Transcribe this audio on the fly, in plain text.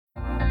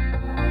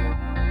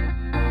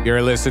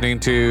You're listening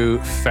to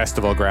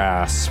Festival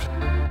Grasp,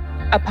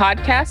 a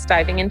podcast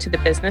diving into the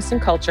business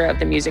and culture of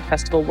the music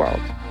festival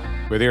world.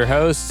 With your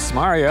hosts,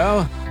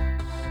 Mario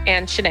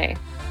and Shanae.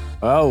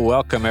 Well,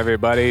 welcome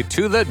everybody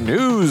to the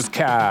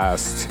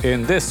newscast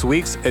in this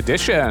week's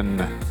edition.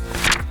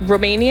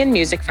 Romanian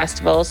music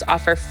festivals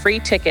offer free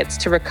tickets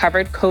to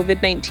recovered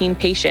COVID-19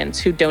 patients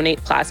who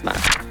donate plasma.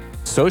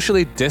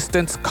 Socially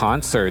distanced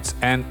concerts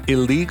and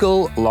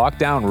illegal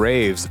lockdown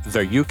raves.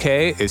 The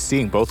UK is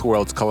seeing both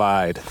worlds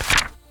collide.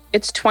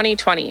 It's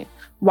 2020.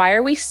 Why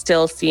are we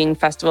still seeing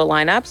festival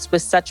lineups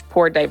with such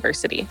poor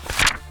diversity?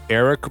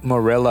 Eric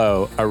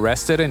Morillo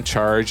arrested and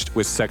charged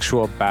with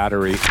sexual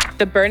battery.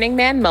 The Burning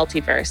Man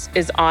multiverse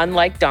is on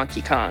like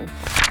Donkey Kong.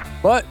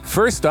 But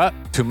first up,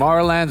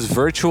 Tomorrowland's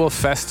virtual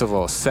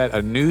festival set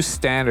a new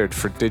standard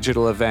for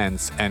digital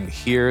events, and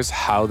here's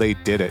how they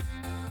did it.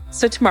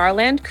 So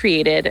Tomorrowland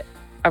created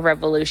a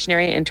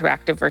revolutionary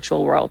interactive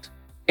virtual world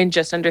in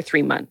just under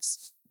 3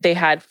 months. They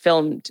had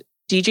filmed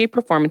DJ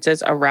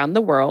performances around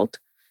the world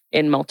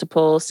in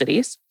multiple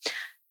cities.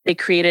 They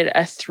created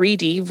a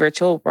 3D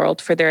virtual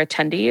world for their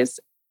attendees,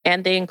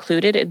 and they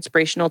included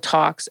inspirational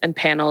talks and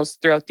panels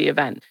throughout the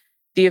event.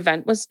 The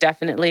event was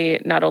definitely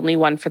not only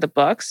one for the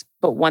books,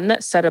 but one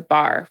that set a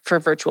bar for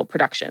virtual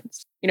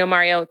productions. You know,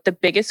 Mario, the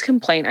biggest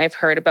complaint I've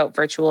heard about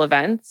virtual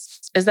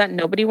events is that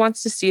nobody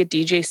wants to see a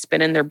DJ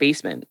spin in their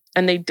basement,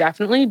 and they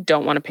definitely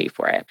don't want to pay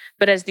for it.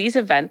 But as these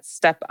events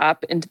step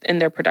up in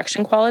their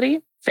production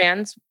quality,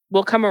 fans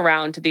will come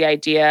around to the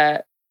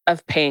idea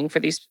of paying for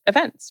these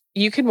events.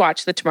 You can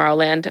watch the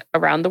Tomorrowland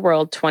Around the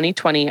World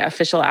 2020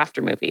 official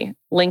aftermovie,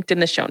 linked in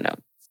the show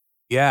notes.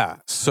 Yeah,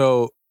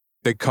 so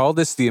they call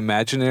this the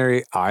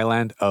imaginary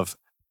island of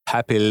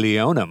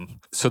Papilionum.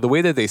 So the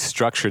way that they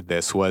structured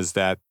this was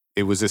that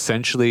it was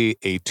essentially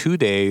a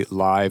 2-day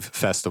live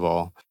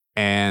festival,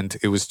 and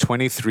it was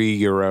 23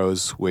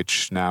 euros,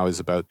 which now is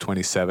about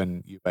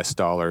 27 US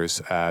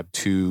dollars,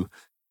 to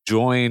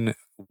join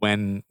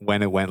when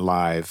it went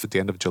live at the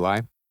end of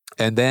July.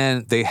 And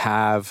then they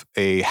have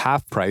a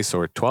half price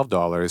or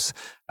 $12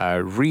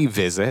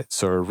 revisit.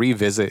 So a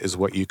revisit is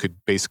what you could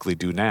basically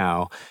do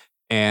now.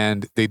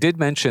 And they did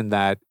mention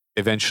that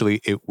eventually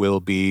it will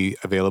be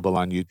available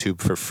on YouTube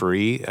for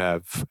free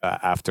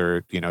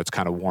after, it's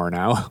kind of worn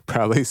out,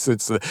 probably,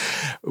 since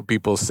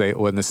people say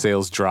when the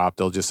sales drop,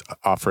 they'll just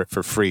offer it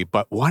for free.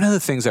 But one of the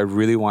things I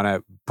really want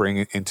to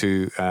bring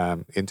into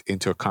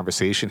a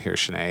conversation here,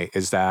 Shanae,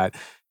 is that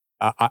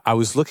I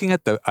was looking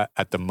at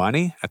the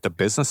money, at the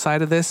business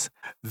side of this.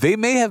 They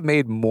may have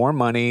made more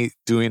money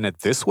doing it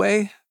this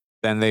way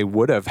than they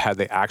would have had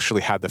they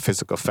actually had the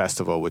physical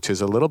festival, which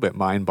is a little bit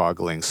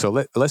mind-boggling.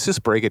 So let's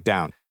just break it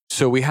down.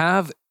 So we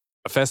have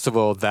a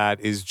festival that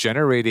is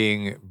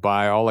generating,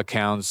 by all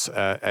accounts,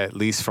 at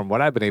least from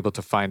what I've been able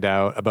to find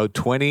out, about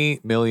 20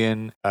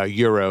 million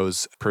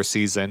euros per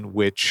season,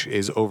 which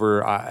is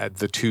over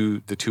the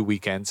two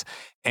weekends,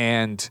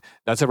 and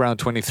that's around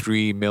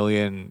 23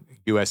 million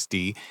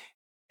USD.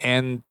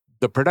 And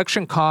the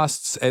production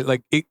costs,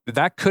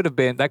 that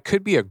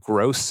could be a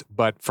gross,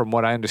 but from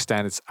what I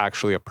understand, it's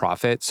actually a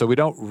profit. So we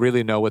don't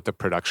really know what the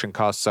production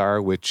costs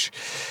are, which,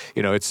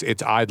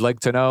 I'd like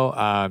to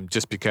know,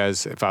 just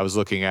because if I was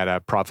looking at a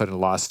profit and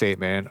loss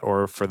statement,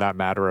 or for that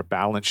matter, a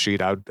balance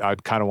sheet,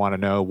 I'd kind of want to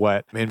know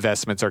what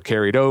investments are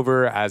carried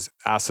over as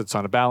assets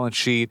on a balance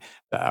sheet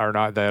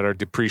that are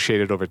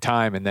depreciated over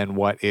time, and then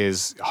what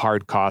is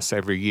hard costs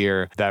every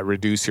year that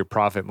reduce your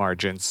profit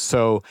margins.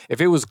 So if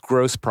it was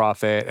gross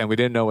profit and we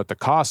didn't know what the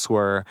costs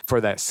were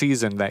for that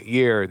season, that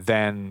year,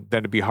 then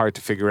it'd be hard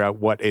to figure out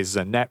what is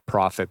a net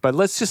profit. But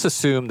let's just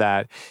assume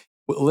that,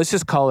 let's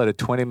just call it a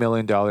 $20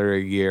 million a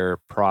year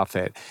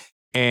profit.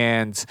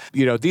 And,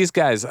 these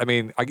guys,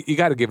 you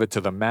got to give it to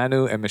them.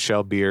 Manu and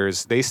Michelle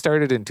Beers. They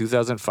started in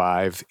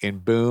 2005 in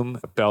Boom,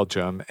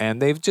 Belgium,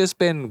 and they've just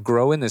been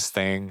growing this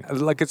thing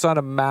like it's on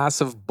a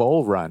massive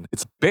bull run.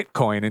 It's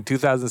Bitcoin in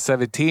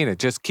 2017. It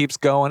just keeps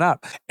going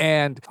up.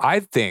 And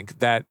I think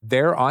that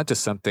they're onto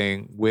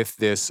something with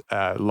this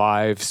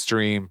live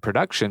stream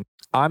production.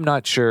 I'm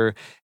not sure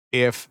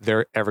if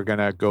they're ever going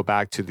to go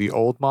back to the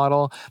old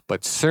model,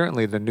 but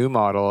certainly the new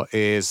model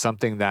is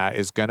something that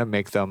is going to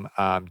make them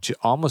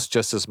almost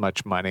just as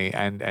much money,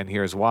 and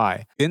here's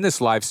why. In this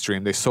live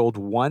stream, they sold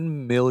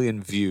 1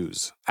 million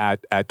views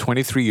at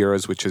 23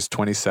 euros, which is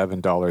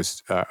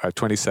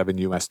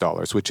 $27 US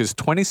dollars, which is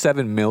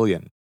 27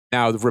 million.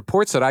 Now, the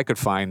reports that I could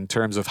find in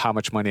terms of how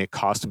much money it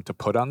cost them to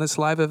put on this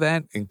live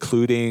event,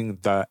 including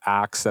the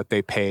acts that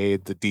they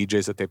paid, the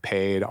DJs that they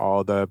paid,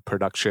 all the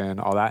production,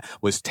 all that,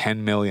 was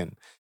 10 million.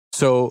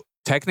 So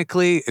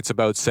technically, it's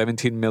about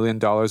 $17 million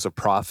of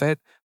profit.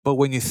 But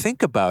when you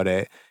think about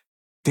it,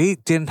 they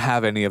didn't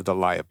have any of the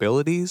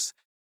liabilities.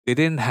 They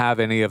didn't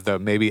have any of the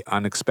maybe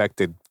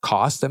unexpected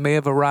costs that may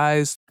have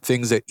arisen,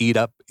 things that eat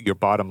up your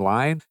bottom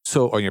line,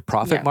 or your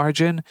profit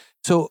margin.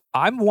 So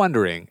I'm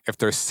wondering if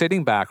they're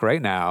sitting back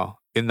right now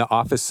in the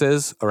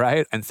offices,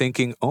 right, and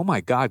thinking, oh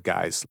my God,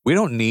 guys, we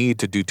don't need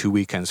to do 2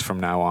 weekends from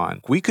now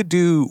on. We could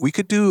do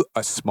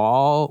a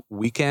small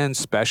weekend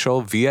special,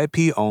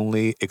 VIP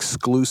only,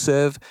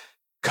 exclusive,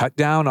 cut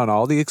down on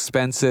all the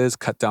expenses,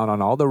 cut down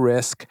on all the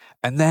risk,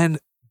 and then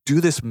do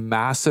this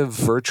massive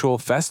virtual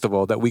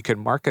festival that we can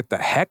market the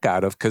heck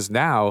out of, because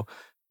now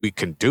we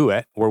can do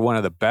it. We're one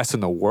of the best in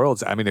the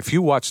world. I mean, if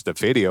you watch the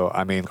video,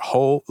 I mean,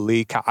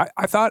 holy cow.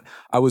 I thought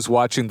I was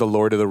watching The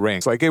Lord of the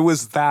Rings. Like, it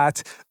was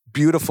that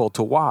beautiful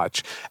to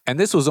watch. And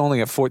this was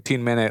only a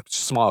 14-minute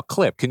small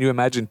clip. Can you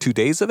imagine 2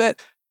 days of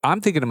it?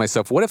 I'm thinking to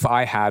myself, what if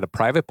I had a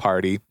private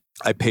party?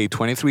 I paid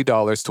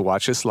 $23 to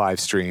watch this live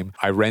stream.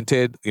 I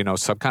rented,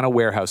 some kind of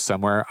warehouse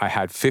somewhere. I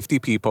had 50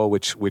 people,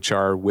 which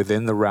are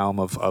within the realm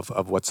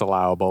of what's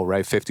allowable,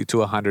 right? 50 to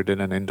 100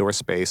 in an indoor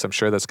space. I'm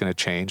sure that's going to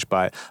change,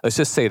 but let's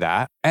just say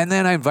that. And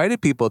then I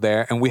invited people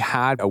there, and we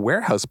had a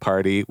warehouse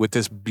party with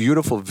this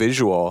beautiful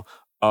visual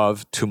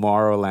of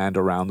Tomorrowland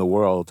around the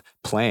world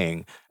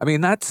playing. I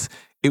mean,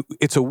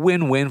 it's a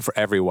win-win for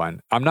everyone.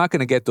 I'm not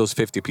going to get those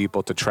 50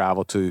 people to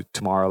travel to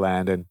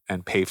Tomorrowland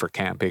and pay for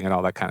camping and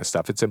all that kind of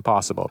stuff. It's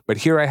impossible. But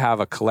here I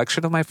have a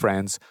collection of my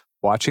friends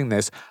watching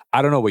this.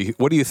 I don't know.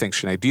 What do you think,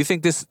 Sinead? Do you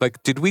think this,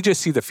 did we just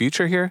see the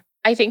future here?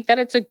 I think that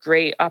it's a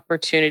great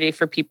opportunity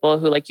for people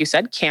who, like you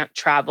said, can't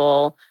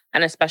travel.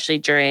 And especially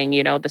during,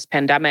 this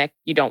pandemic,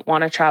 you don't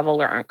want to travel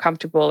or aren't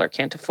comfortable or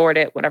can't afford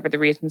it, whatever the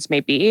reasons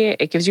may be.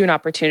 It gives you an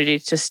opportunity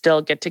to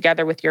still get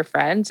together with your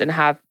friends and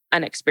have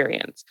an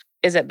experience.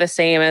 Is it the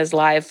same as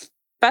live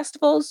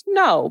festivals?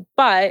 No,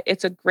 but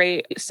it's a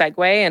great segue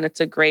and it's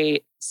a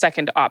great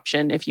second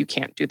option if you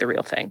can't do the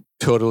real thing.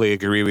 Totally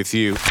agree with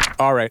you.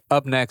 All right,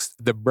 up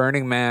next, the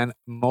Burning Man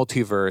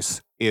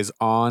multiverse is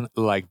on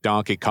like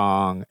Donkey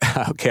Kong.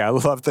 Okay, I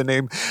love the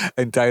name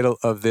and title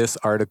of this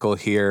article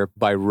here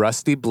by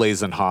Rusty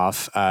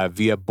Blazenhoff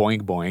via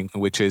Boing Boing,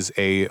 which is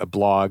a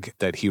blog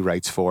that he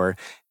writes for.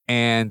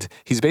 And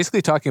he's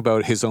basically talking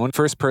about his own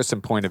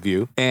first-person point of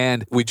view.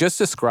 And we just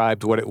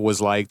described what it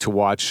was like to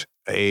watch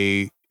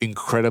a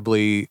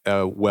incredibly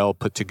well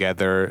put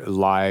together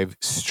live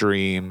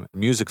stream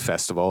music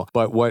festival.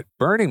 But what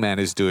Burning Man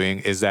is doing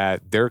is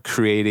that they're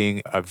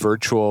creating a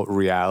virtual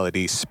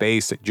reality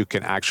space that you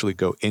can actually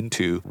go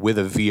into with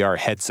a VR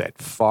headset.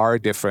 Far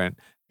different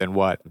than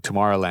what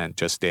Tomorrowland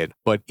just did,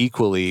 but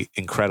equally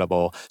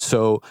incredible.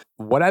 So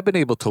what I've been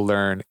able to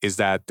learn is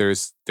that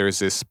there's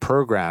this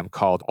program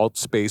called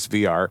AltSpace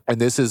VR, and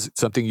this is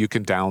something you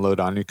can download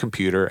on your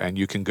computer, and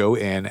you can go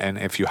in, and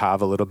if you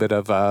have a little bit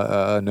of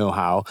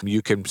know-how,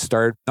 you can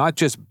start not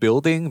just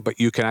building, but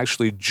you can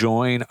actually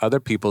join other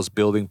people's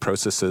building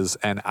processes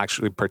and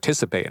actually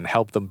participate and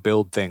help them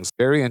build things.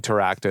 Very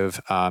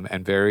interactive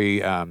and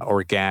very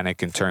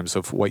organic in terms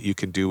of what you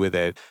can do with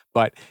it.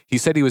 But he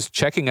said he was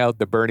checking out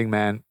the Burning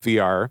Man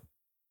VR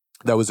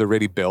that was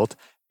already built,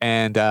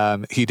 and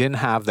he didn't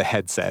have the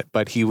headset,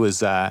 but this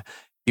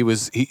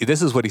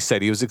is what he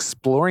said. He was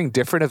exploring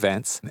different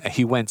events.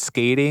 He went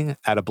skating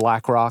at a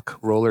Black Rock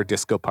roller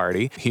disco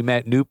party. He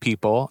met new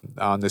people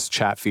on this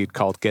chat feed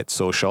called Get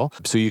Social.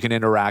 So you can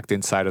interact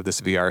inside of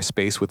this VR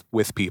space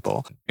with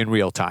people in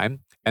real time.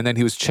 And then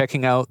he was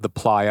checking out the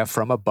playa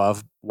from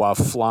above while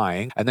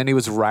flying. And then he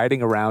was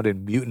riding around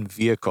in mutant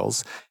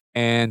vehicles.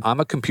 And I'm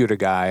a computer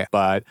guy,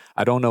 but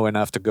I don't know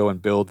enough to go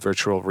and build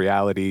virtual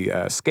reality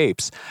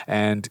scapes.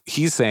 And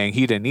he's saying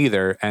he didn't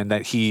either, and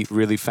that he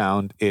really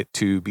found it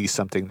to be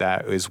something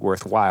that is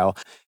worthwhile.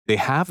 They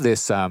have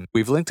this,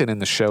 we've linked it in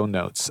the show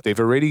notes. They've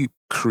already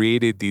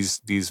created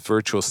these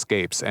virtual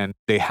scapes, and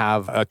they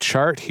have a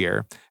chart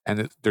here.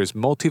 And there's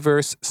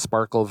Multiverse,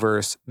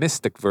 Sparkleverse,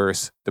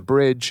 Mysticverse, The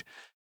Bridge,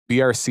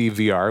 BRC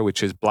VR,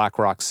 which is Black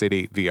Rock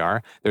City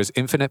VR. There's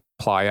Infinite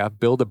Playa,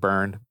 Build a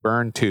Burn,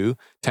 Burn 2,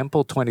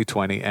 Temple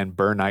 2020, and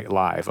Burn Night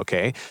Live.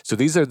 Okay, so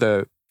these are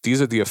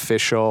the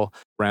official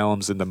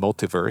realms in the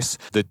multiverse,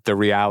 the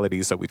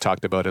realities that we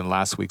talked about in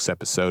last week's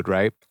episode,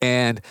 right?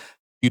 And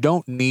you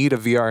don't need a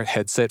VR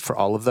headset for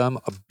all of them.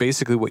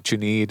 Basically, what you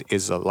need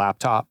is a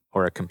laptop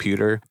or a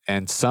computer.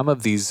 And some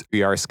of these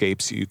VR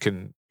scapes you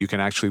can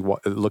actually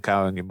look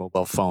out on your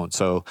mobile phone.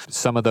 So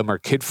some of them are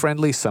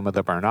kid-friendly, some of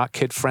them are not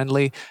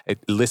kid-friendly.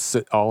 It lists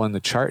it all in the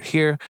chart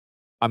here.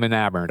 I'm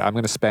enamored. I'm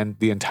going to spend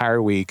the entire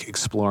week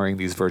exploring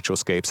these virtual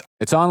scapes.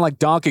 It's on like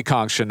Donkey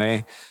Kong,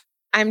 Sinead.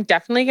 I'm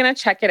definitely going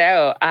to check it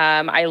out.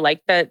 I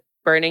like that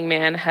Burning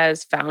Man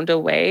has found a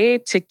way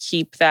to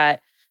keep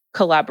that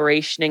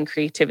collaboration and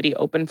creativity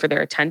open for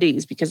their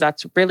attendees, because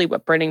that's really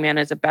what Burning Man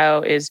is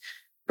about, is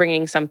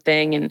bringing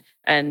something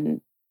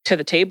and to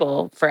the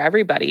table for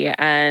everybody.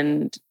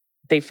 And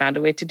they found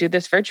a way to do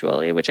this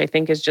virtually, which I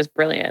think is just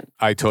brilliant.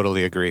 I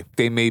totally agree.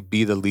 They may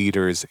be the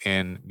leaders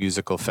in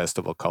musical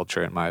festival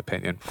culture, in my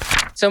opinion.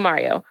 So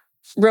Mario,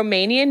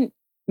 Romanian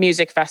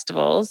music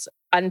festivals,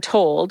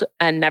 Untold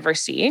and Never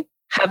See,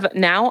 have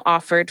now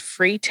offered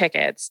free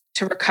tickets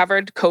to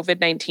recovered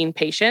COVID-19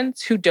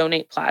 patients who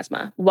donate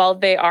plasma. While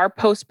they are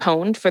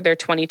postponed for their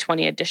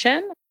 2020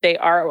 edition, they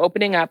are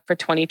opening up for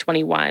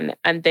 2021,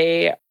 and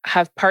they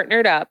have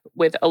partnered up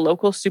with a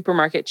local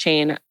supermarket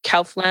chain,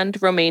 Kaufland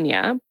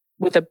Romania,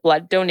 with a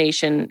blood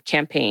donation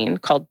campaign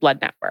called Blood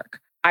Network.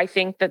 I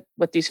think that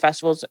what these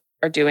festivals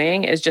are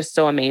doing is just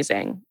so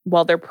amazing.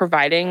 While they're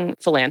providing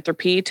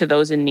philanthropy to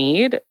those in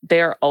need,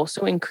 they are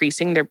also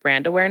increasing their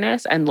brand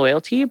awareness and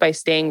loyalty by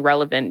staying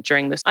relevant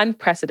during this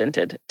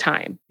unprecedented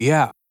time.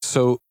 Yeah.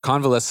 So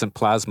convalescent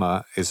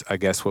plasma is, I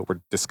guess, what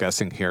we're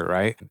discussing here,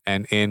 right?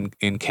 And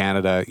in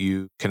Canada,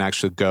 you can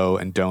actually go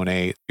and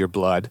donate your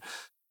blood.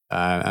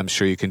 I'm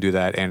sure you can do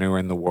that anywhere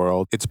in the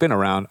world. It's been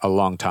around a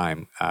long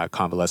time,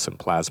 convalescent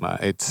plasma.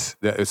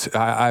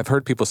 I've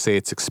heard people say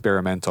it's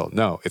experimental.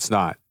 No, it's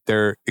not.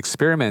 They're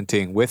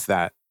experimenting with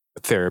that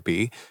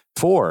therapy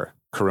for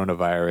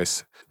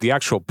coronavirus. The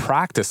actual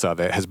practice of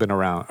it has been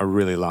around a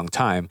really long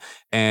time.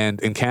 And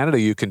in Canada,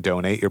 you can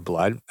donate your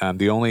blood.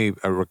 The only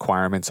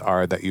requirements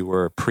are that you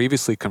were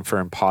previously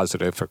confirmed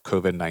positive for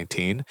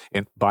COVID-19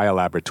 by a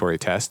laboratory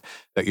test,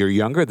 that you're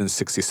younger than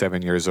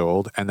 67 years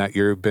old, and that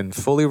you've been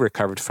fully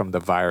recovered from the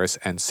virus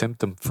and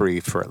symptom-free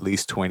for at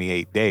least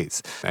 28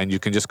 days. And you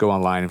can just go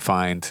online and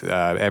find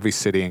every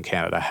city in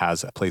Canada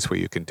has a place where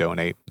you can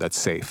donate that's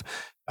safe.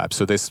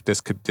 So this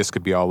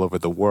could be all over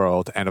the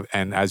world,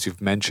 and as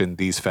you've mentioned,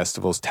 these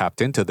festivals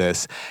tapped into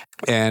this,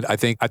 and I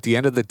think at the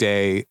end of the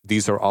day,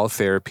 these are all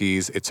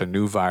therapies. It's a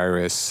new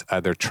virus.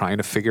 They're trying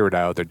to figure it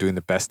out. They're doing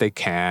the best they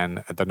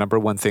can. The number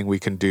one thing we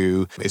can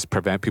do is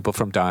prevent people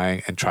from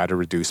dying and try to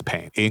reduce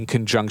pain, in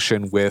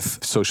conjunction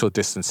with social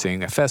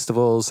distancing at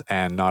festivals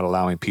and not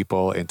allowing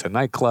people into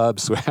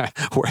nightclubs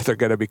where they're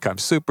going to become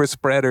super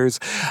spreaders,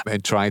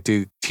 and trying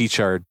to teach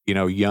our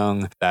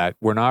young that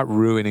we're not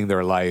ruining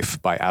their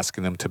life by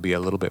asking them to be a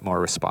little bit more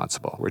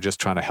responsible. We're just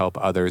trying to help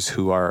others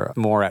who are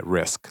more at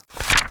risk.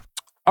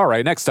 All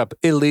right, next up,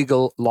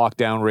 illegal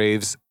lockdown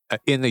raves.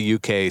 In the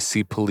UK,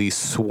 see police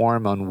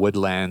swarm on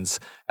woodlands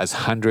as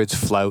hundreds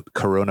flout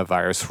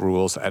coronavirus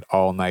rules at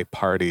all-night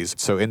parties.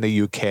 So in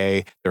the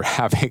UK, they're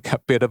having a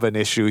bit of an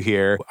issue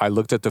here. I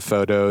looked at the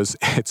photos.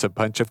 It's a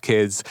bunch of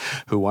kids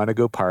who want to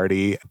go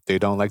party. They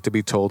don't like to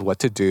be told what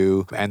to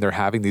do. And they're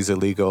having these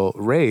illegal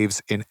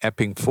raves in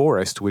Epping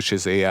Forest, which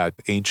is a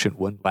ancient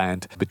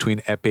woodland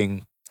between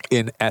Epping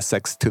in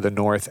Essex to the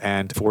north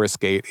and Forest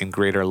Gate in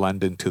Greater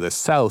London to the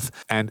south.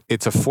 And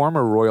it's a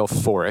former royal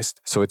forest,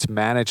 so it's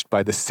managed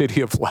by the City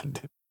of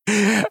London.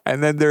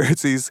 And then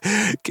there's these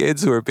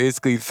kids who are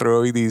basically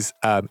throwing these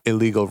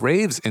illegal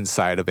raves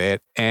inside of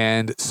it.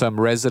 And some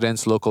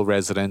local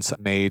residents,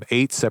 made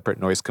 8 separate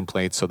noise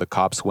complaints. So the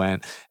cops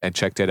went and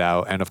checked it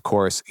out. And of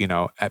course,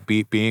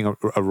 being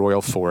a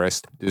royal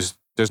forest,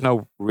 there's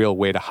no real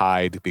way to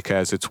hide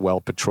because it's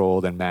well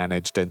patrolled and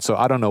managed. And so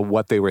I don't know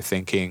what they were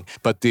thinking,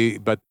 but the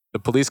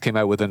police came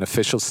out with an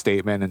official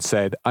statement and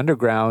said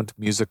underground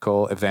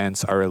musical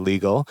events are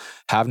illegal,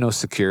 have no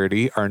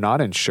security, are not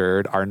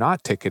insured, are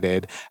not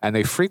ticketed, and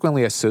they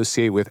frequently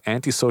associate with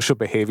antisocial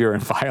behavior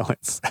and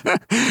violence.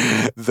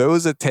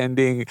 Those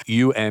attending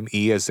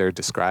UME, as they're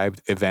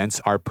described, events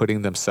are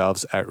putting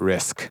themselves at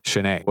risk.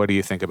 Shanae, what do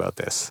you think about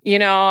this?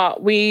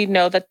 We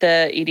know that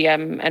the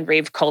EDM and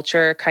rave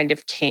culture kind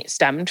of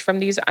stemmed from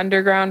these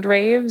underground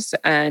raves.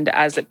 And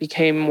as it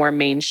became more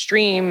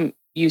mainstream,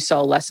 you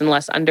saw less and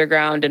less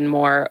underground and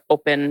more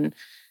open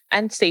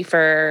and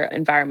safer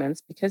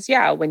environments. Because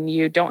when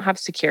you don't have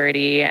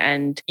security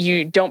and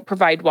you don't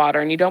provide water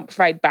and you don't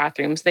provide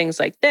bathrooms, things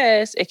like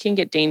this, it can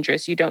get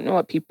dangerous. You don't know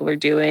what people are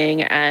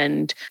doing,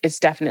 and it's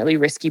definitely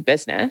risky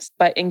business.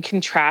 But in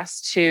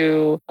contrast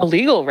to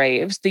illegal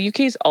raves, the UK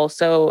is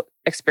also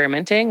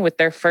experimenting with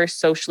their first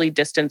socially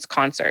distanced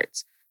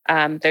concerts.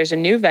 There's a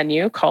new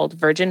venue called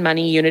Virgin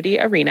Money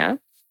Unity Arena,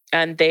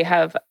 and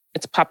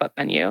it's a pop-up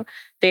venue.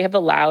 They have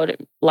allowed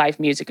live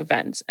music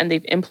events, and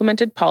they've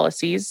implemented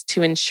policies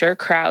to ensure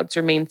crowds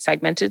remain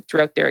segmented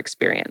throughout their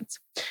experience.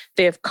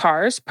 They have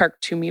cars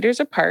parked 2 meters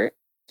apart,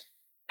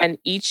 and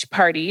each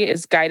party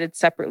is guided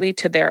separately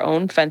to their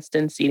own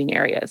fenced-in seating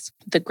areas.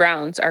 The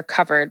grounds are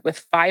covered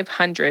with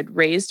 500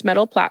 raised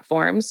metal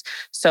platforms,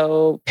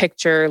 so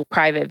picture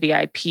private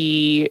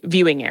VIP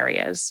viewing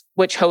areas,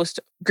 which host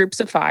groups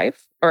of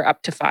 5 or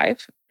up to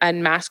 5.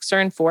 And masks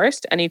are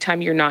enforced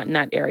anytime you're not in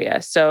that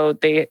area. So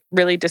they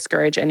really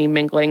discourage any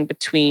mingling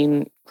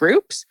between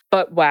groups.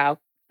 But wow,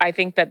 I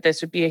think that this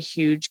would be a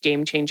huge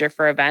game changer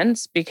for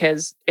events,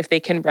 because if they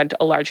can rent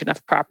a large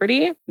enough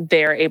property,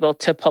 they're able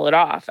to pull it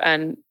off.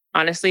 And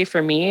honestly,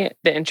 for me,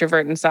 the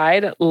introvert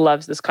inside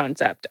loves this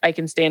concept. I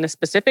can stay in a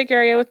specific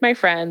area with my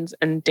friends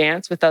and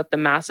dance without the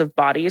massive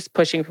bodies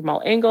pushing from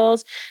all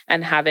angles,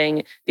 and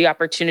having the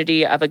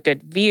opportunity of a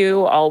good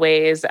view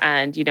always,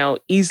 and,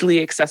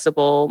 easily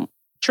accessible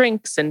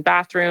drinks and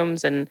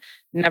bathrooms, and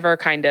never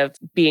kind of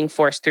being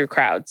forced through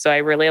crowds. So I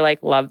really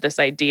love this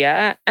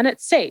idea, and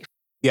it's safe.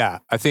 Yeah,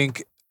 I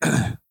think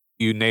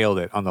you nailed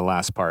it on the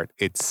last part.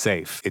 It's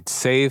safe. It's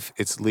safe.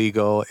 It's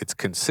legal. It's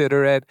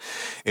considerate.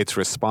 It's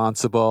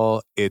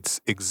responsible. It's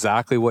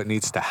exactly what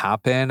needs to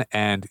happen.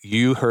 And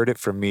you heard it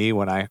from me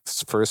when I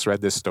first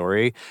read this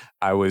story.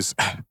 I'm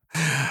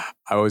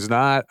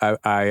not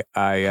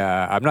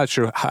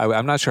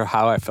sure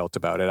how I felt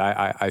about it.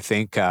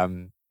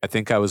 I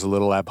think I was a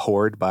little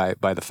abhorred by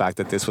the fact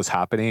that this was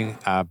happening,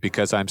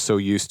 because I'm so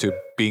used to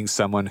being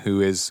someone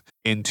who is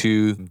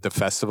into the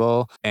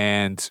festival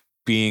and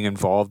being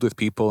involved with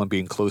people and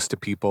being close to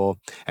people.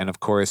 And of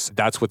course,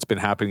 that's what's been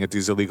happening at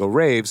these illegal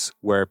raves,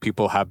 where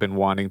people have been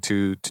wanting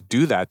to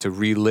do that, to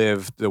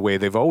relive the way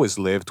they've always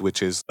lived,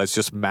 which is let's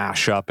just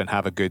mash up and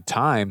have a good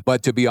time.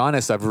 But to be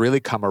honest, I've really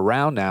come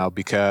around now,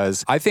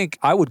 because I think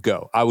I would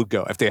go.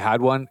 If they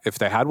had one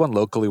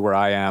locally where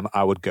I am,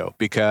 I would go,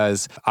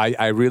 because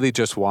I really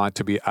just want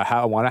to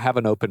I want to have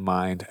an open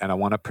mind, and I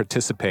want to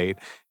participate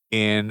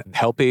in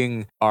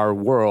helping our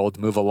world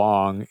move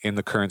along in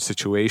the current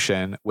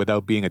situation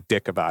without being a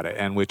dick about it.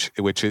 And which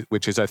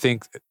is, I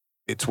think,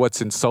 it's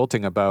what's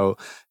insulting about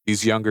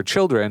these younger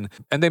children,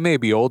 and they may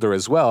be older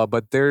as well,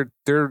 but they're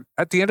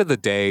at the end of the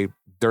day,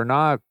 they're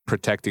not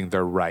protecting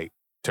their right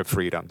to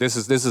freedom. This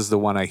is the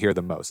one I hear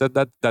the most.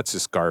 That's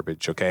just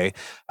garbage. Okay,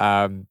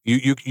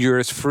 you're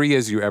as free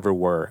as you ever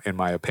were, in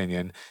my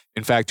opinion.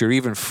 In fact, you're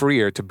even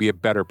freer to be a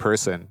better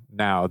person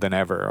now than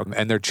ever,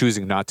 and they're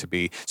choosing not to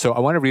be. So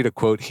I want to read a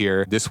quote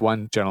here. This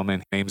one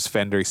gentleman, name's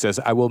Fender, he says,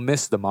 "I will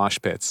miss the mosh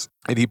pits."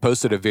 And he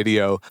posted a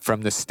video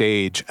from the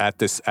stage at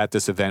this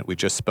event we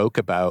just spoke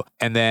about.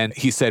 And then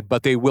he said,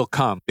 "But they will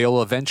come. They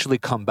will eventually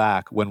come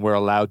back when we're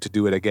allowed to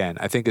do it again."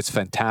 I think it's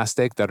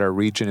fantastic that our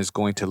region is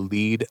going to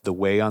lead the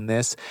way on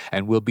this,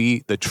 and will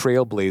be the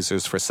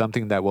trailblazers for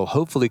something that will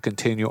hopefully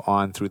continue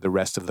on through the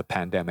rest of the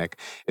pandemic.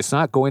 It's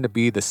not going to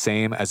be the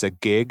same as a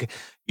gig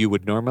you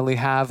would normally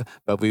have,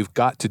 but we've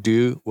got to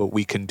do what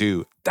we can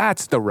do.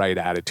 That's the right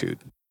attitude.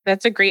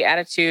 That's a great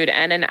attitude,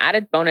 and an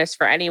added bonus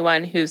for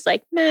anyone who's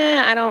like, "Nah,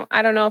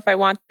 I don't know if I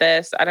want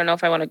this. I don't know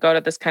if I want to go to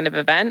this kind of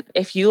event."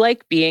 If you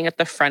like being at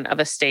the front of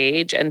a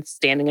stage and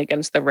standing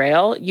against the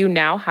rail, you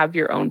now have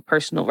your own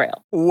personal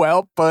rail.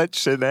 Well put,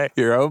 Shanae.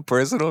 Your own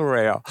personal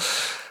rail.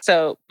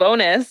 So,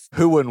 bonus.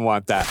 Who wouldn't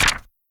want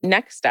that?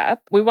 Next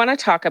up, we want to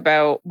talk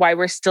about why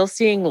we're still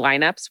seeing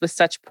lineups with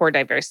such poor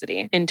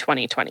diversity in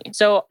 2020.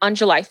 So on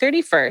July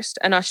 31st,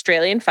 an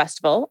Australian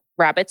festival,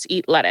 Rabbits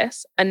Eat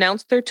Lettuce,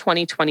 announced their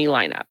 2020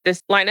 lineup.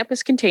 This lineup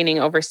is containing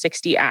over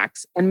 60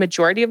 acts, and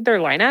majority of their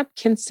lineup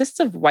consists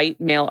of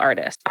white male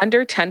artists.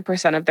 Under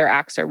 10% of their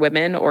acts are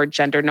women or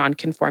gender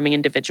non-conforming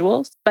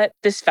individuals. But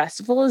this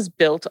festival is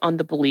built on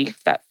the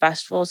belief that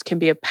festivals can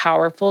be a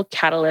powerful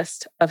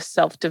catalyst of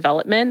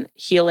self-development,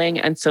 healing,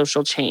 and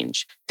social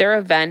change. Their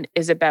event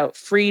is about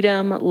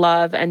freedom,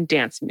 love, and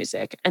dance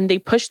music, and they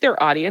push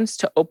their audience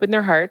to open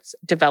their hearts,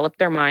 develop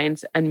their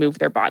minds, and move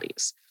their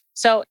bodies.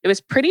 So it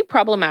was pretty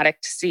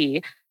problematic to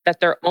see that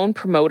their own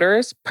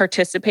promoters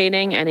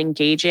participating and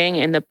engaging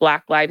in the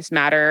Black Lives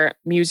Matter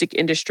music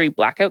industry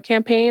blackout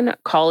campaign,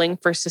 calling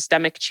for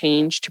systemic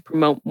change to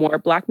promote more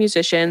Black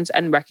musicians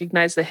and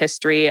recognize the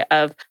history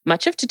of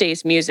much of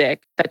today's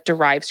music that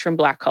derives from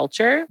Black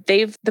culture.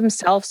 They've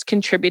themselves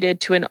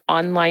contributed to an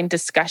online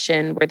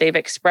discussion where they've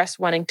expressed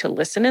wanting to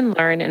listen and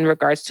learn in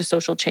regards to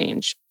social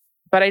change.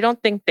 But I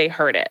don't think they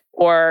heard it,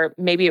 or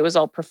maybe it was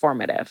all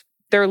performative.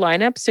 Their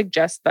lineup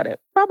suggests that it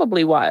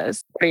probably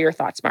was. What are your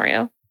thoughts,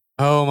 Mario?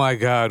 Oh my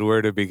God,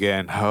 where to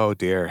begin? Oh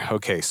dear.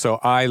 Okay, so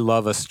I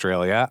love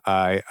Australia.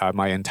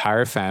 My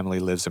entire family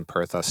lives in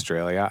Perth,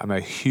 Australia. I'm a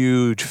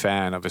huge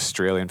fan of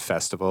Australian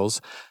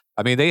festivals.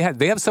 I mean, they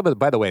have some of the,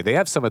 by the way, they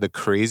have some of the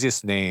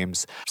craziest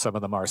names. Some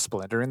of them are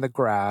Splendor in the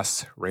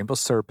Grass, Rainbow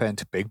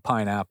Serpent, Big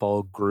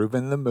Pineapple, Groove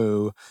in the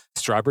Moo,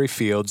 Strawberry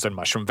Fields, and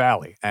Mushroom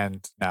Valley.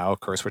 And now,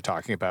 of course, we're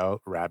talking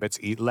about Rabbits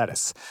Eat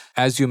Lettuce.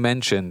 As you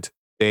mentioned,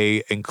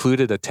 they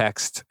included a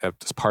text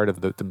as part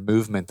of the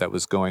movement that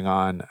was going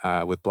on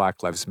with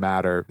Black Lives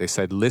Matter. They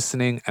said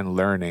listening and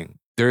learning.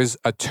 There's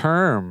a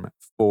term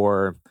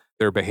for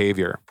their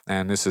behavior,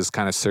 and this is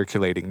kind of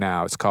circulating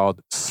now. It's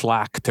called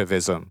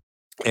slacktivism,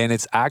 and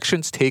it's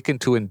actions taken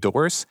to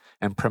endorse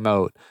and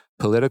promote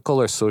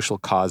political or social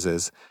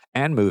causes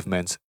and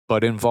movements,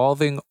 but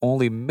involving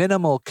only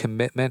minimal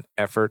commitment,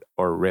 effort,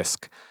 or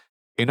risk.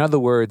 In other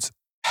words,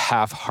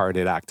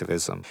 half-hearted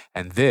activism.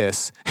 And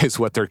this is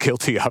what they're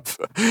guilty of.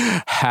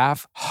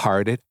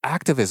 Half-hearted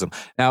activism.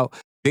 Now,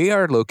 they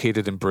are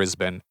located in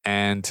Brisbane,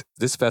 and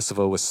this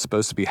festival was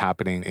supposed to be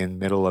happening in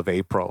middle of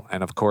April.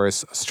 And of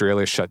course,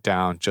 Australia shut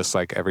down just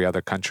like every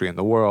other country in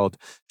the world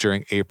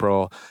during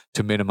April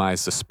to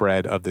minimize the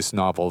spread of this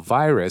novel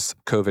virus,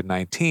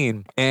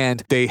 COVID-19.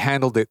 And they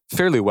handled it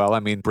fairly well. I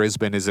mean,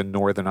 Brisbane is in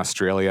northern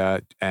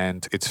Australia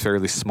and it's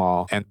fairly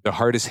small. And the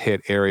hardest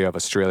hit area of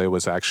Australia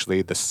was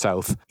actually the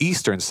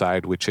southeastern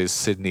side, which is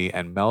Sydney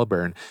and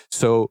Melbourne.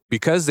 So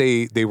because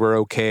they were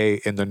okay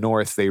in the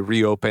north, they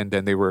reopened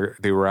and they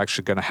were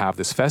actually going to have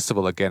this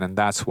festival again. And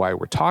that's why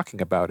we're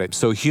talking about it.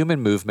 So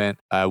Human Movement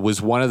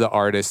was one of the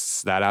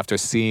artists that after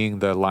seeing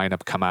the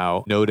lineup come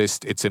out,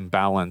 noticed its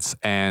imbalance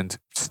and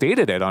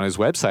stated it on his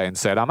website and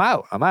said, I'm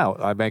out. I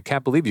mean, I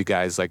can't believe you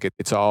guys. Like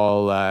it's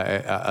all,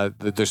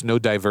 there's no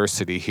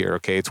diversity here.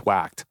 Okay. It's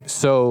whacked.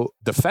 So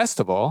the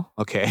festival,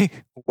 okay,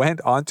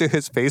 went onto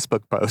his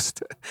Facebook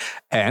post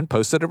and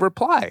posted a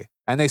reply.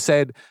 And they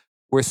said,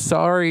 we're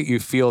sorry you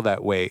feel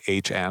that way,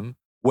 HM.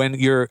 When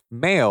your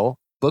male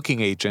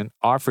booking agent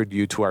offered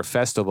you to our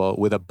festival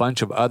with a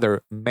bunch of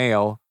other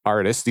male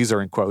artists, these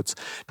are in quotes,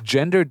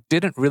 gender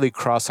didn't really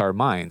cross our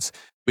minds.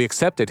 We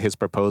accepted his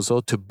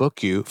proposal to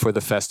book you for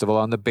the festival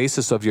on the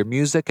basis of your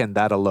music and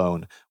that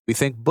alone. We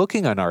think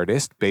booking an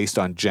artist based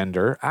on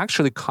gender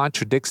actually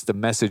contradicts the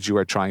message you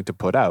are trying to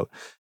put out.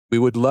 We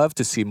would love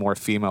to see more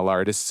female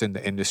artists in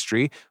the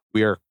industry.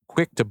 We are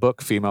quick to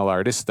book female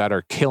artists that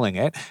are killing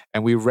it,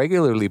 and we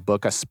regularly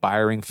book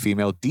aspiring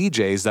female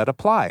DJs that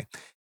apply.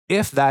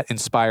 If that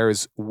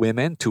inspires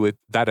women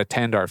that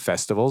attend our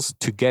festivals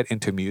to get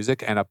into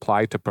music and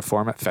apply to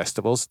perform at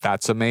festivals,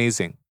 that's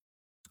amazing.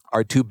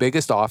 Our two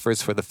biggest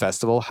offers for the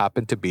festival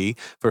happen to be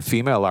for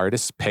female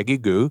artists Peggy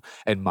Gou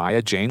and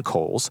Maya Jane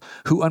Coles,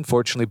 who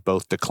unfortunately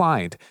both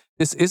declined.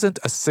 This isn't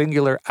a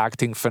singular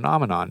acting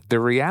phenomenon. The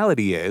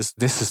reality is,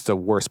 this is the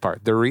worst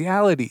part, the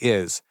reality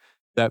is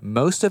that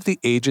most of the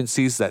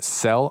agencies that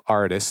sell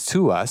artists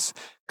to us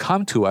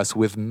come to us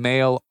with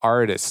male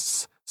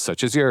artists,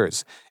 such as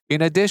yours.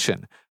 In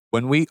addition,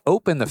 when we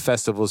open the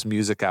festival's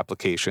music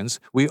applications,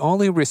 we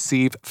only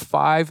receive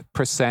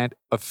 5%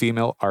 of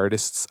female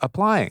artists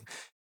applying.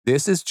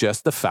 This is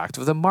just the fact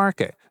of the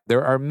market.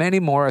 There are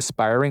many more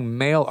aspiring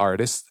male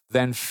artists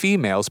than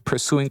females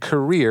pursuing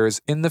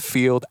careers in the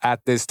field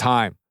at this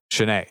time.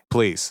 Shanae,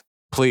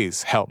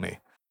 please help me.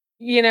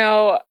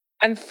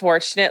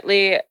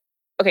 Unfortunately,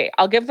 okay,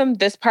 I'll give them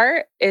this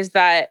part is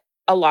that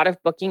a lot of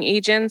booking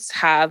agents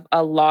have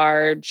a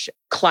large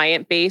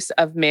client base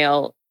of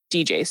male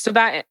DJs. So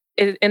that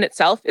in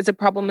itself is a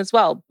problem as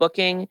well.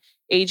 Booking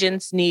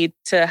agents need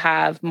to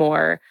have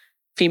more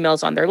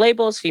females on their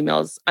labels,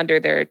 females under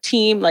their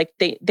team. Like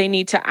they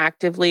need to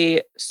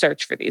actively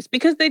search for these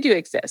because they do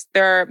exist.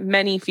 There are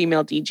many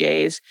female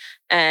DJs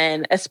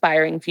and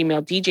aspiring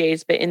female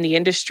DJs, but in the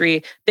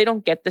industry, they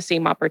don't get the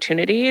same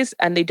opportunities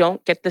and they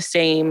don't get the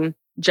same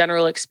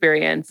general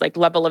experience, like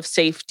level of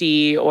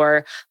safety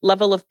or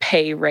level of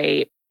pay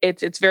rate.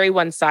 It's very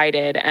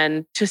one-sided.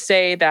 And to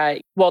say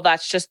that, well,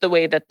 that's just the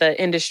way that the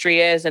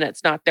industry is and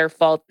it's not their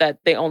fault that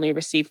they only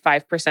receive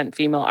 5%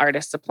 female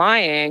artists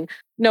applying.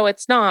 No,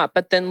 it's not.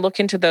 But then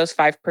look into those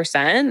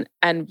 5%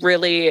 and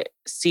really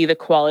see the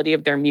quality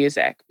of their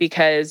music,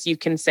 because you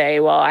can say,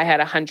 well, I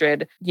had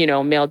 100,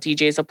 male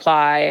DJs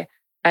apply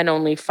and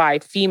only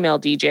 5 female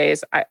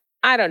DJs.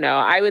 I don't know.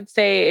 I would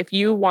say if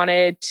you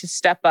wanted to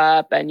step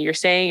up and you're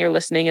saying you're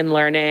listening and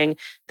learning,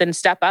 then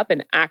step up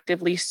and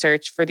actively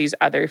search for these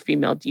other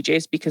female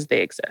DJs because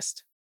they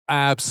exist.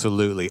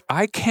 Absolutely.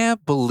 I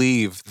can't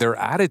believe their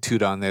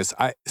attitude on this.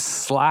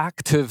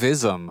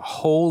 Slacktivism.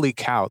 Holy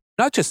cow.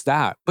 Not just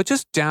that, but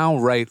just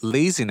downright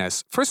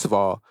laziness. First of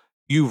all,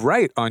 you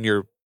write on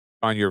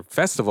your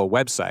festival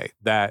website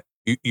that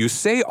you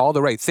say all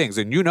the right things.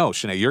 And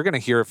Shanae, you're going to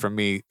hear it from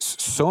me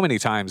so many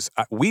times.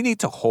 We need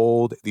to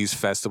hold these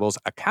festivals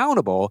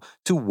accountable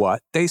to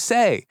what they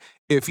say.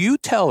 If you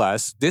tell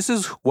us this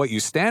is what you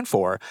stand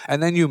for,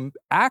 and then you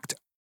act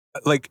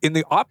like in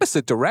the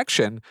opposite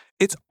direction,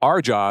 it's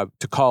our job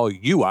to call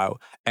you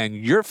out, and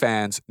your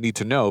fans need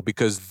to know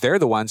because they're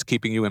the ones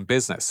keeping you in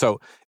business.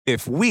 So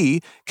if we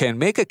can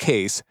make a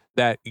case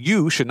that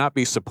you should not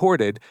be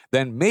supported,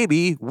 then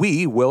maybe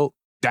we will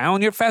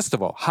down your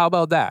festival. How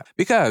about that?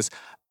 Because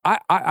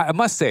I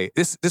must say,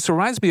 this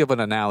reminds me of an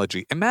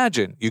analogy.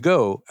 Imagine you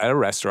go at a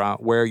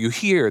restaurant where you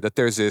hear that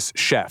there's this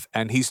chef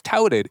and he's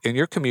touted in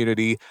your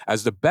community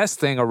as the best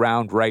thing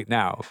around right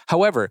now.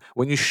 However,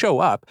 when you show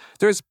up,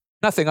 there's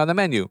nothing on the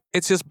menu.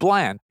 It's just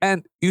bland.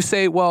 And you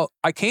say, well,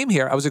 I came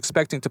here. I was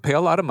expecting to pay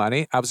a lot of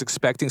money. I was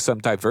expecting some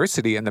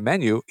diversity in the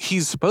menu.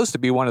 He's supposed to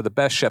be one of the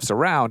best chefs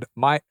around.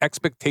 My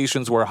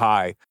expectations were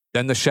high.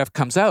 Then the chef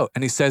comes out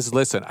and he says,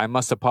 listen, I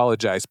must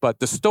apologize, but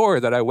the store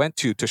that I went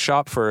to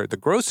shop for the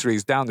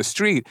groceries down the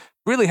street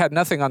really had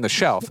nothing on the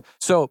shelf.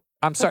 So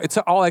I'm sorry, it's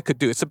all I could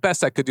do. It's the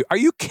best I could do. Are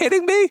you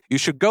kidding me? You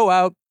should go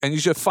out and you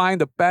should find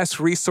the best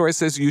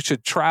resources. You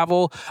should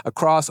travel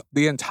across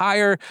the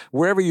entire,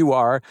 wherever you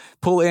are,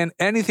 pull in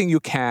anything you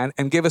can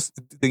and give us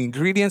the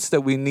ingredients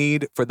that we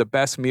need for the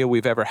best meal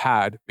we've ever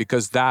had,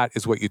 because that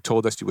is what you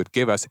told us you would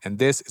give us. And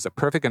this is a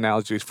perfect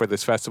analogy for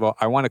this festival.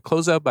 I want to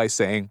close out by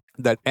saying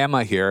that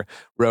Emma here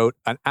wrote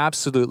an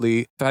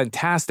absolutely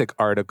fantastic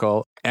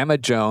article. Emma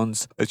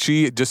Jones,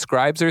 she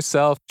describes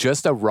herself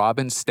just a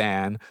Robin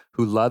stan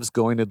who loves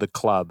going to the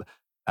club.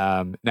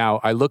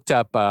 Now, I looked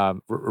up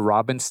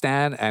Robin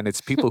stan, and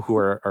it's people who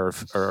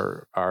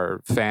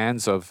are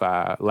fans of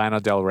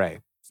Lana Del Rey.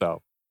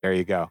 So there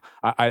you go.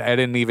 I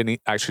didn't even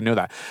actually know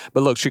that.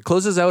 But look, she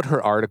closes out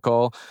her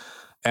article,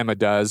 Emma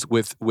does,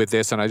 with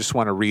this, and I just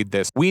want to read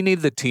this. We need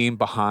the team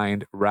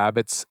behind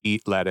Rabbits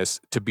Eat Lettuce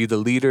to be the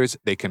leaders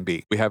they can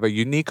be. We have a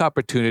unique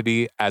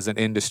opportunity as an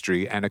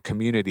industry and a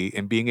community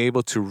in being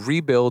able to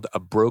rebuild a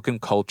broken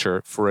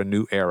culture for a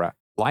new era.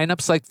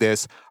 Lineups like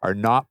this are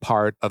not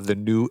part of the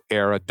new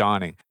era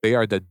dawning. They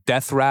are the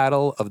death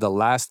rattle of the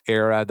last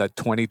era that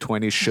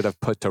 2020 should have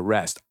put to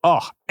rest.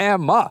 Oh,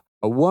 Emma,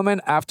 a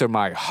woman after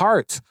my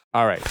heart.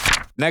 All right.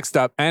 Next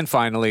up, and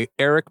finally,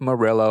 Eric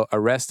Murillo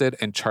arrested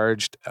and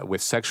charged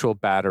with sexual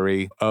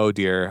battery. Oh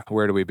dear,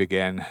 where do we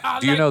begin?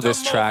 Do you know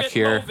this track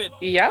here?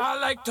 Yep. I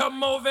like to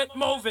move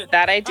it.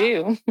 That I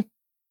do.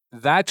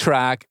 that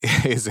track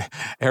is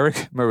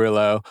Erick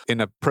Morillo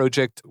in a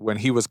project when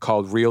he was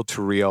called Reel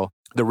to Reel.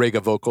 The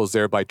reggae vocals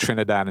there by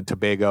Trinidad and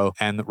Tobago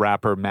and the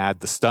rapper Mad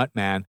the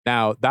Stuntman.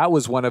 Now, that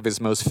was one of his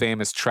most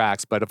famous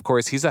tracks, but of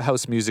course, he's a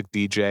house music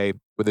DJ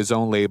with his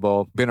own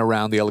label, been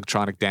around the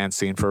electronic dance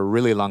scene for a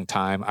really long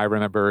time. I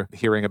remember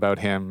hearing about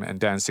him and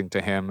dancing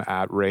to him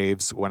at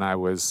raves when I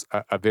was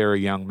a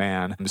very young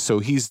man. So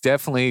he's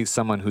definitely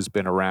someone who's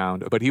been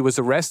around, but he was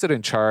arrested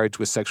and charged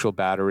with sexual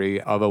battery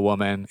of a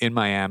woman in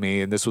Miami,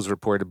 and this was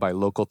reported by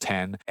Local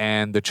 10.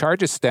 And the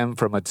charges stem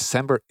from a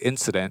December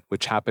incident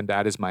which happened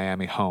at his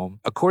Miami home.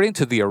 According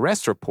to the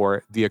arrest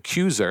report, the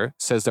accuser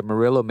says that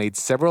Morillo made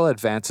several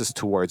advances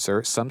towards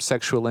her, some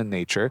sexual in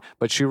nature,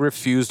 but she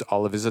refused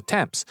all of his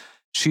attempts.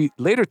 She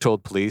later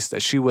told police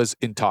that she was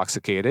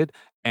intoxicated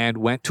and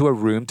went to a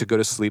room to go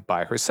to sleep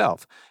by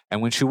herself.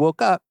 And when she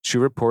woke up, she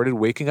reported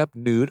waking up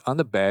nude on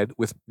the bed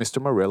with Mr.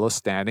 Morillo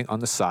standing on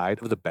the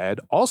side of the bed,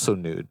 also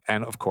nude,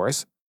 and of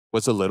course,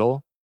 was a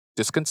little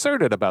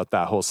disconcerted about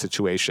that whole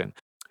situation.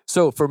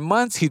 So for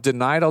months, he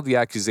denied all the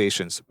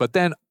accusations. But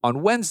then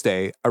on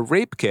Wednesday, a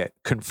rape kit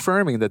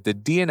confirming that the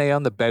DNA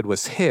on the bed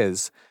was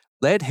his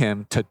led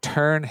him to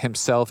turn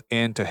himself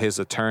in to his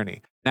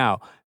attorney.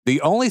 Now,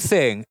 the only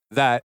thing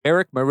that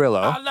Erick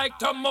Morillo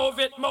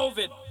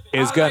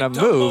is going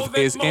to move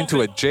is into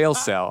a jail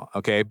cell,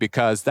 okay?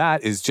 Because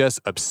that is just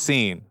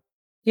obscene.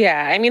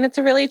 Yeah, I mean, it's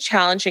a really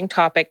challenging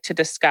topic to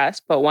discuss,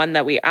 but one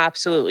that we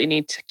absolutely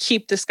need to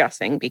keep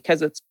discussing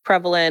because it's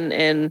prevalent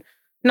in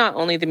not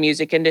only the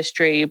music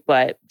industry,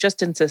 but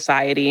just in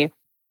society.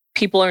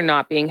 People are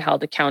not being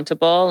held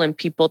accountable and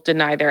people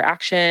deny their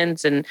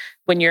actions. And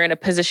when you're in a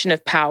position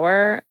of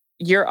power,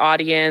 your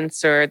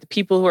audience or the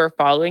people who are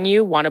following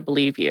you want to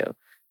believe you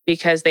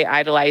because they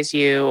idolize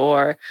you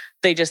or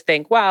they just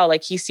think, wow,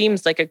 like he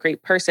seems like a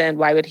great person.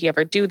 Why would he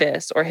ever do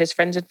this? Or his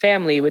friends and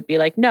family would be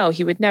like, no,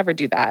 he would never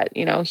do that.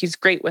 You know, he's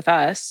great with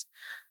us.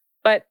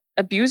 But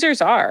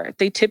abusers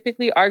they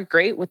typically are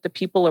great with the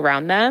people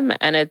around them.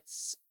 And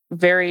it's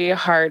very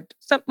hard.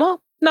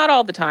 Well, not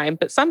all the time,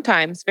 but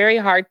sometimes very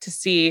hard to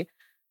see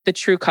the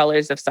true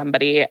colors of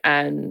somebody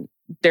and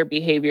their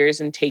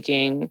behaviors and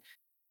taking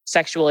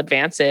sexual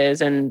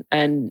advances and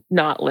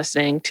not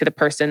listening to the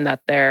person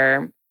that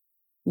they're,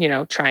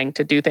 trying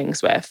to do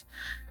things with.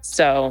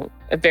 So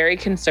very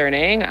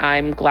concerning.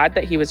 I'm glad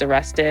that he was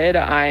arrested.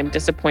 I'm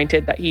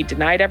disappointed that he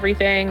denied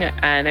everything.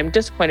 And I'm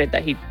disappointed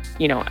that he,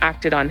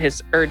 acted on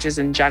his urges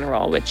in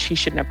general, which he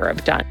should never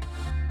have done.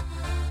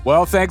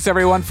 Well, thanks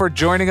everyone for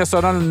joining us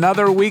on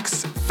another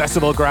week's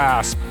Festival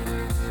Grasp.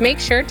 Make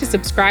sure to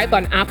subscribe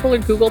on Apple or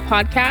Google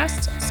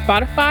Podcasts,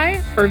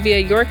 Spotify, or via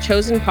your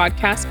chosen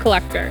podcast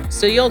collector,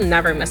 so you'll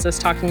never miss us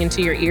talking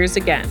into your ears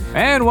again.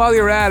 And while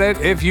you're at it,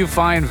 if you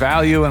find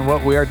value in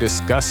what we are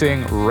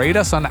discussing, rate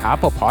us on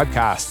Apple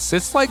Podcasts.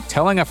 It's like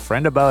telling a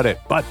friend about it,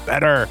 but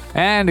better.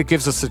 And it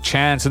gives us a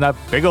chance in that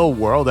big old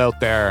world out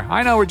there.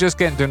 I know we're just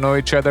getting to know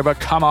each other, but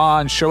come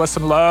on, show us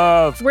some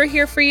love. We're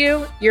here for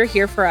you. You're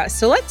here for us.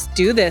 So let's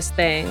do this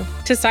thing.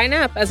 To sign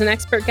up as an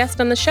expert guest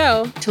on the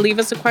show, to leave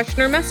us a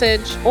question or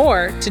message,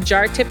 or to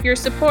jar tip your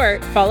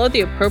support, follow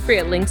the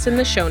appropriate links in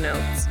the show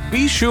notes.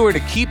 Be sure to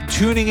keep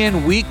tuning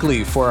in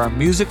weekly for our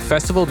Music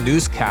Festival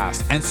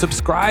newscast and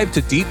subscribe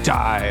to Deep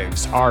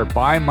Dives, our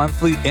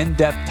bi-monthly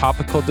in-depth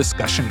topical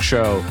discussion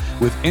show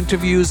with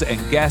interviews and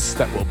guests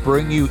that will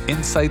bring you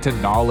insight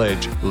and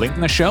knowledge. Link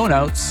in the show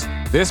notes.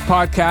 This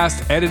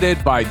podcast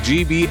edited by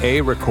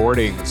GBA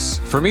Recordings.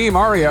 For me,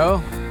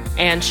 Mario.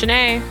 And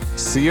Shanae.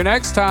 See you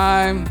next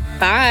time.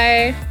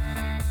 Bye.